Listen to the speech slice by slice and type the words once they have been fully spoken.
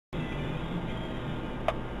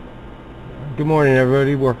Good morning,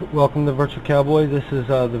 everybody. Welcome to Virtual Cowboy. This is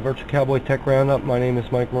the Virtual Cowboy Tech Roundup. My name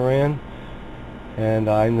is Mike Moran, and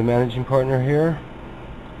I'm the managing partner here.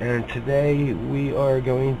 And today we are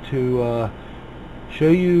going to show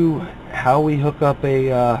you how we hook up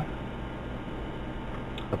a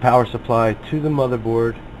power supply to the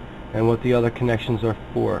motherboard and what the other connections are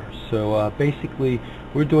for. So basically,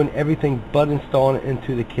 we're doing everything but installing it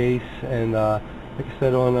into the case. And like I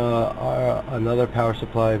said on another power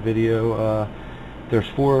supply video, there's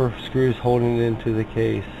 4 screws holding it into the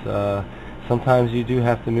case. Sometimes you do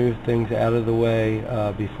have to move things out of the way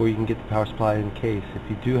before you can get the power supply in the case. If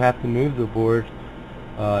you do have to move the board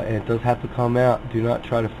and it does have to come out, do not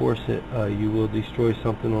try to force it. You will destroy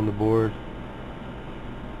something on the board.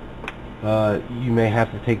 You may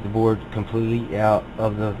have to take the board completely out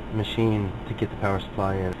of the machine to get the power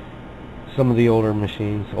supply in. Some of the older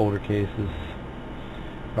machines, older cases.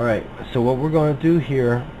 Alright, so what we're going to do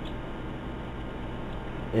here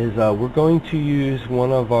is we're going to use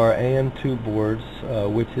one of our AM2 boards,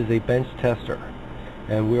 which is a bench tester,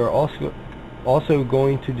 and we are also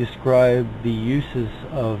going to describe the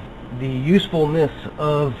usefulness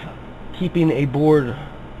of keeping a board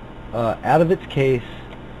out of its case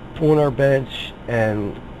on our bench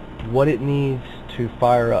and what it needs to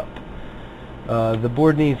fire up. The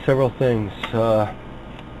board needs several things.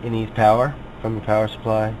 It needs power from the power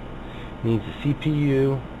supply, it needs a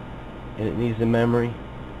CPU, and it needs the memory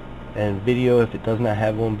and video if it does not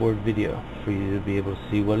have onboard video for you to be able to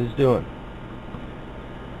see what it's doing.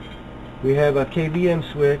 We have a KVM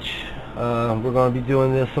switch we're going to be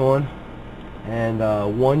doing this on, and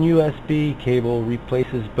one USB cable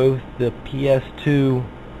replaces both the PS2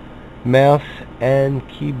 mouse and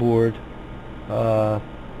keyboard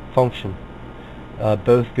function.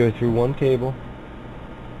 Both go through one cable,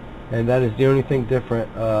 and that is the only thing different.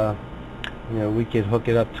 You know, we could hook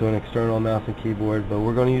it up to an external mouse and keyboard, but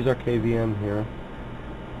we're going to use our KVM here,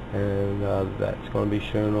 and that's going to be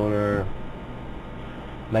shown on our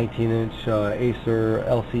 19-inch Acer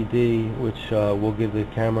LCD, which will give the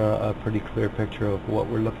camera a pretty clear picture of what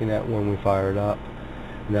we're looking at when we fire it up.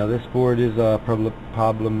 Now, this board is a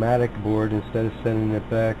problematic board. Instead of sending it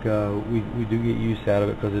back, we do get use out of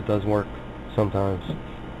it because it does work sometimes.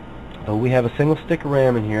 We have a single stick of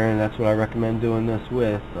RAM in here, and that's what I recommend doing this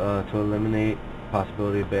with to eliminate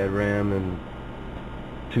possibility of bad RAM and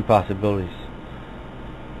 2 possibilities.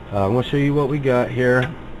 I'm going to show you what we got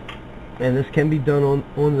here, and this can be done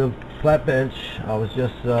on the flat bench. I was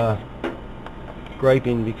just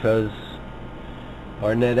griping because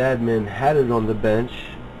our NetAdmin had it on the bench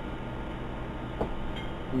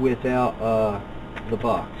without the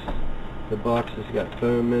box. The box has got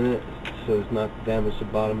foam in it, so it's not damaged the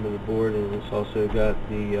bottom of the board, and it's also got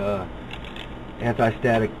the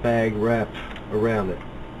anti-static bag wrapped around it.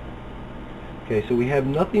 Okay, so we have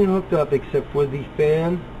nothing hooked up except for the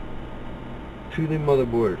fan to the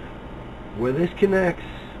motherboard. Where this connects,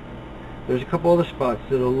 there's a couple other spots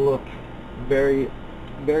that'll look very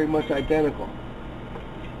much identical.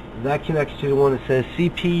 That connects to the one that says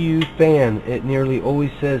CPU fan. It nearly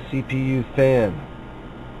always says CPU fan.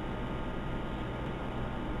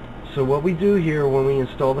 So what we do here when we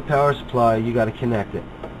install the power supply, you got to connect it.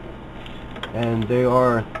 And there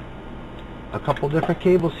are a couple different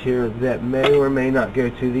cables here that may or may not go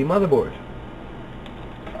to the motherboard.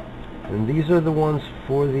 And these are the ones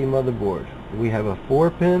for the motherboard. We have a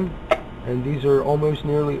 4-pin, and these are almost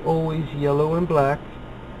nearly always yellow and black.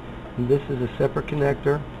 And this is a separate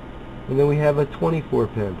connector. And then we have a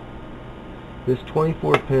 24-pin. This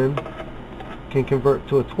 24-pin can convert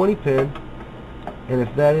to a 20-pin. And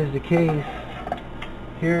if that is the case,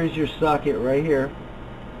 here is your socket right here.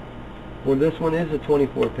 Well, this one is a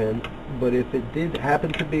 24-pin, but if it did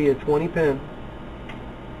happen to be a 20-pin,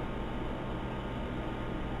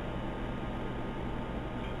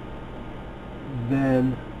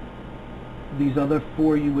 then these other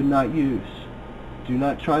 4 you would not use. Do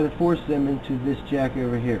not try to force them into this jack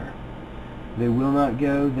over here. They will not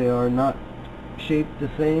go. They are not shaped the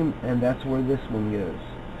same, and that's where this one goes.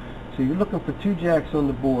 So you're looking for 2 jacks on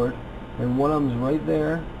the board, and one of them's right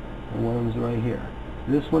there, and one of them's right here.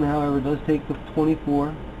 This one, however, does take the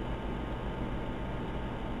 24.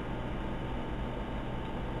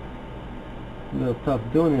 A little tough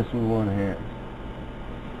doing this with one hand.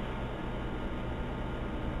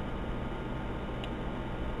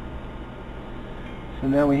 So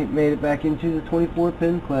now we made it back into the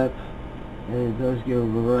 24-pin clip, and it does go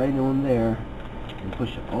right on there, and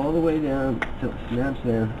push it all the way down until it snaps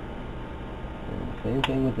in. And same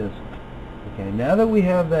thing with this one. Okay, now that we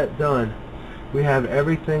have that done, we have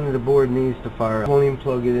everything the board needs to fire up. I won't even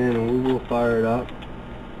plug it in, and we will fire it up.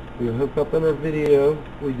 We hook up on our video.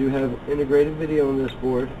 We do have integrated video on this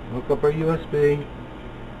board. Hook up our USB.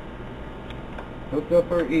 Hook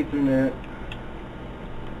up our Ethernet.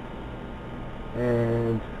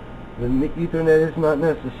 And the Ethernet is not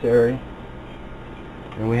necessary.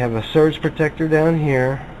 And we have a surge protector down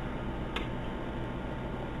here.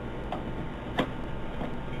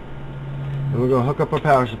 And we're going to hook up our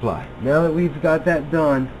power supply. Now that we've got that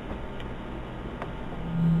done,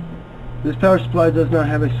 this power supply does not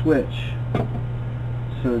have a switch,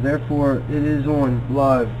 so therefore it is on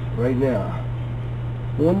live right now.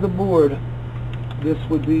 On the board, this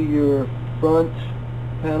would be your front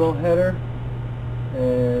panel header,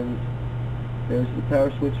 and there's the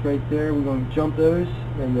power switch right there. We're going to jump those,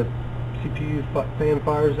 and the CPU fan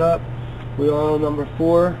fires up. We are on number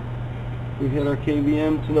 4. We hit our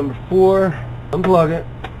KVM to number 4. Unplug it.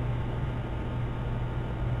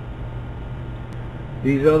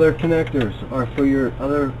 These other connectors are for your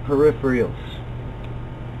other peripherals,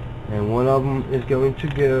 and one of them is going to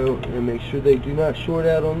go, and make sure they do not short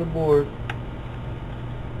out on the board.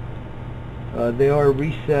 They are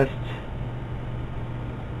recessed.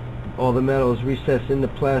 All the metal is recessed in the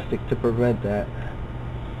plastic to prevent that.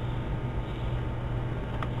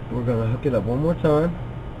 We're going to hook it up one more time.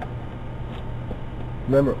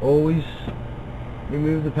 Remember, always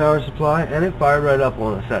remove the power supply, and it fired right up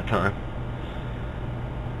on us that time.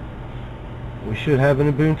 We should have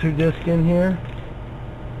an Ubuntu disk in here.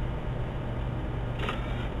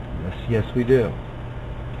 Yes, we do.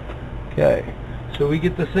 Okay, so we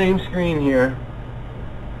get the same screen here,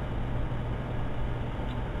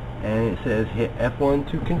 and it says hit F1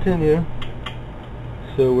 to continue.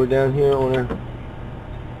 So we're down here on our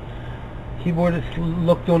keyboard. It's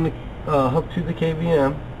looked on the hooked to the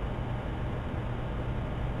KVM.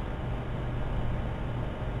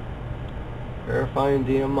 Verifying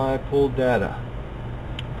DMI pulled data.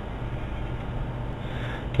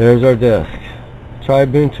 There's our disk. Try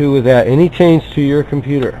Ubuntu without any change to your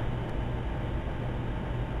computer.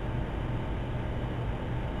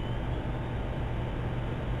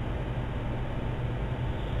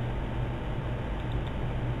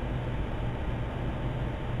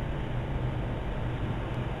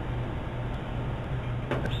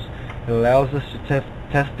 It allows us to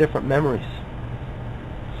test different memories.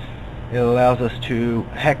 It allows us to,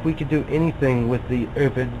 heck, we could do anything with the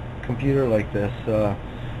open computer like this.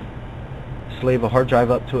 Slave a hard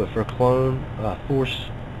drive up to it for a clone, force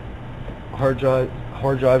hard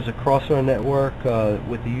drives across our network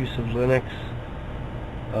with the use of Linux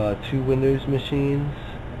to Windows machines.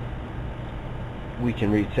 We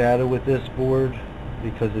can read SATA with this board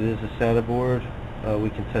because it is a SATA board. We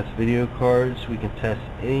can test video cards. We can test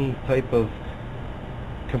any type of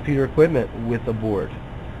computer equipment with a board.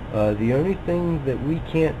 The only thing that we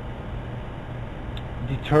can't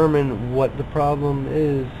determine what the problem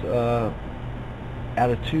is out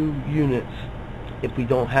of 2 units, if we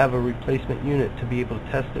don't have a replacement unit to be able to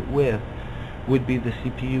test it with, would be the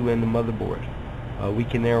CPU and the motherboard. We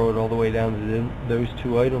can narrow it all the way down to those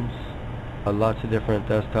 2 items. Lots of different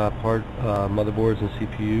desktop motherboards and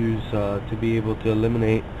CPUs to be able to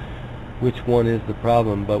eliminate which one is the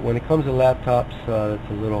problem. But when it comes to laptops, it's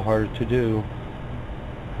a little harder to do.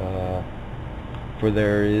 For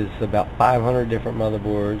there is about 500 different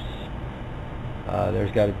motherboards.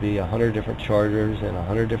 There's got to be 100 different chargers and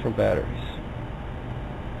 100 different batteries.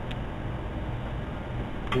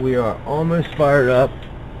 We are almost fired up.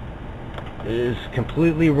 It is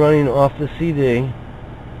completely running off the CD.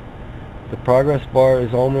 The progress bar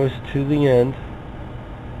is almost to the end,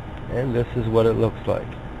 and this is what it looks like.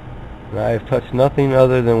 And I have touched nothing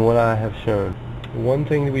other than what I have shown. One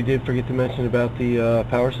thing that we did forget to mention about the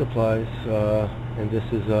power supplies, and this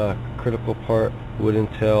is a critical part, would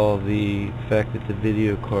entail the fact that the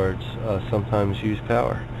video cards sometimes use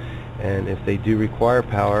power. And if they do require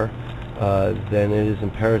power, then it is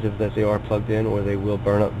imperative that they are plugged in, or they will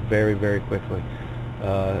burn up very, very quickly.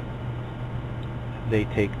 They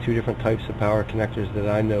take 2 different types of power connectors that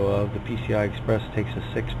I know of. The PCI Express takes a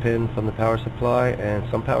 6-pin from the power supply, and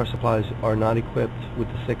some power supplies are not equipped with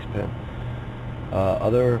the 6-pin.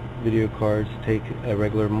 Other video cards take a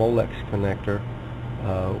regular Molex connector,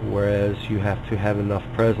 whereas you have to have enough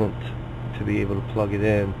present to be able to plug it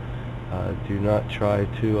in. Do not try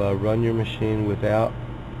to run your machine without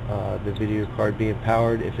the video card being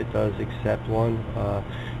powered. If it does accept one,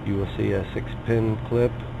 you will see a 6-pin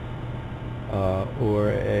clip or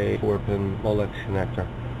a 4-pin Molex connector.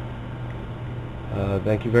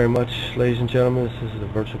 Thank you very much, ladies and gentlemen. This is the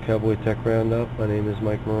Virtual Cowboy Tech Roundup. My name is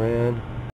Mike Moran.